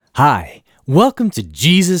Hi, welcome to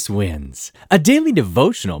Jesus Wins, a daily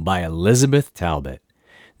devotional by Elizabeth Talbot.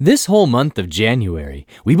 This whole month of January,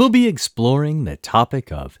 we will be exploring the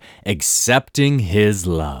topic of accepting His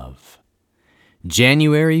love.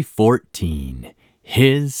 January 14,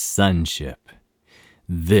 His Sonship.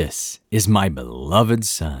 This is my beloved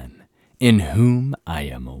Son, in whom I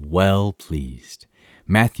am well pleased.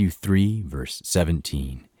 Matthew 3, verse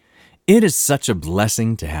 17. It is such a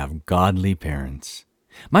blessing to have godly parents.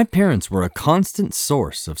 My parents were a constant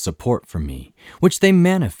source of support for me, which they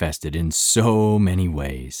manifested in so many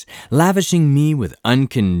ways, lavishing me with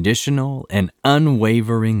unconditional and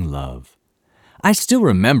unwavering love. I still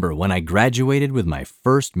remember when I graduated with my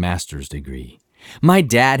first master's degree. My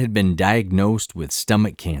dad had been diagnosed with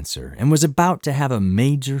stomach cancer and was about to have a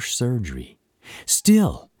major surgery.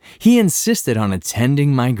 Still, he insisted on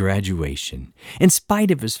attending my graduation, in spite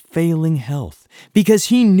of his failing health, because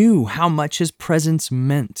he knew how much his presence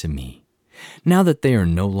meant to me. Now that they are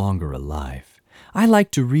no longer alive, I like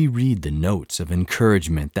to reread the notes of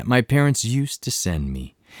encouragement that my parents used to send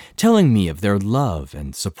me, telling me of their love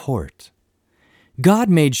and support. God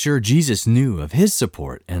made sure Jesus knew of His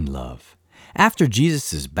support and love. After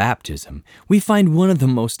Jesus' baptism, we find one of the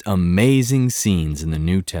most amazing scenes in the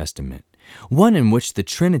New Testament, one in which the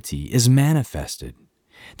Trinity is manifested.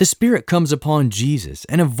 The Spirit comes upon Jesus,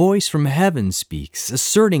 and a voice from heaven speaks,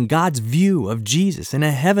 asserting God's view of Jesus and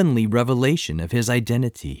a heavenly revelation of His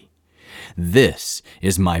identity. This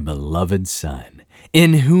is my beloved Son,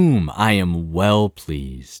 in whom I am well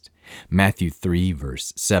pleased. Matthew 3,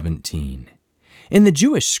 verse 17. In the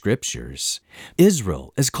Jewish scriptures,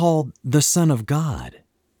 Israel is called the Son of God.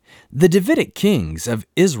 The Davidic kings of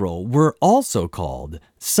Israel were also called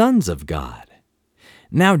sons of God.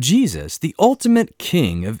 Now Jesus, the ultimate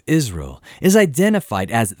king of Israel, is identified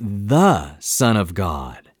as the Son of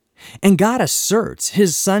God. And God asserts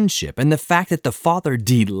His sonship and the fact that the Father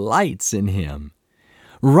delights in Him.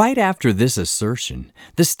 Right after this assertion,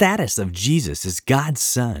 the status of Jesus as God's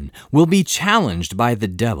Son will be challenged by the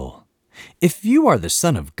devil. If you are the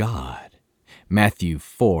Son of God, Matthew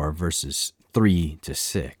 4, verses 3 to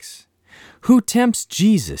 6, who tempts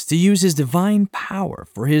Jesus to use His divine power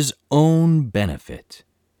for His own benefit.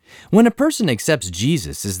 When a person accepts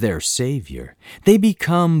Jesus as their Savior, they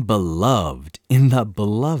become beloved in the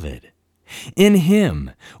Beloved. In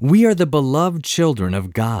Him, we are the beloved children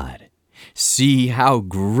of God. See how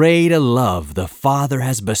great a love the Father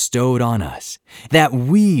has bestowed on us, that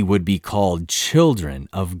we would be called children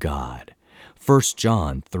of God. 1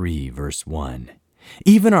 John 3, verse 1.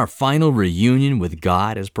 Even our final reunion with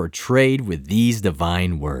God is portrayed with these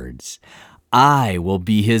divine words. I will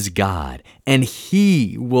be His God, and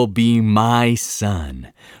He will be my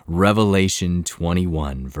Son. Revelation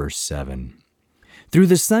 21, verse 7. Through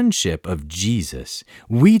the sonship of Jesus,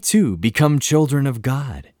 we too become children of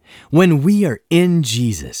God. When we are in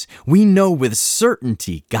Jesus, we know with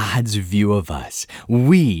certainty God's view of us.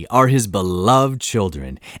 We are His beloved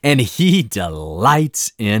children, and He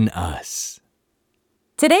delights in us.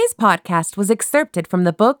 Today's podcast was excerpted from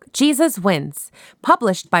the book Jesus Wins,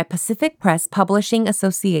 published by Pacific Press Publishing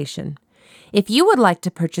Association. If you would like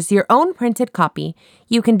to purchase your own printed copy,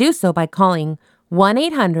 you can do so by calling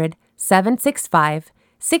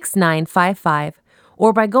 1-800-765-6955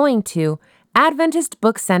 or by going to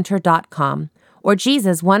AdventistBookCenter.com or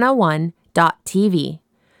Jesus101.tv.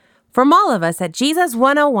 From all of us at Jesus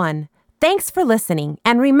 101, thanks for listening,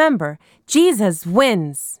 and remember, Jesus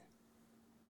wins!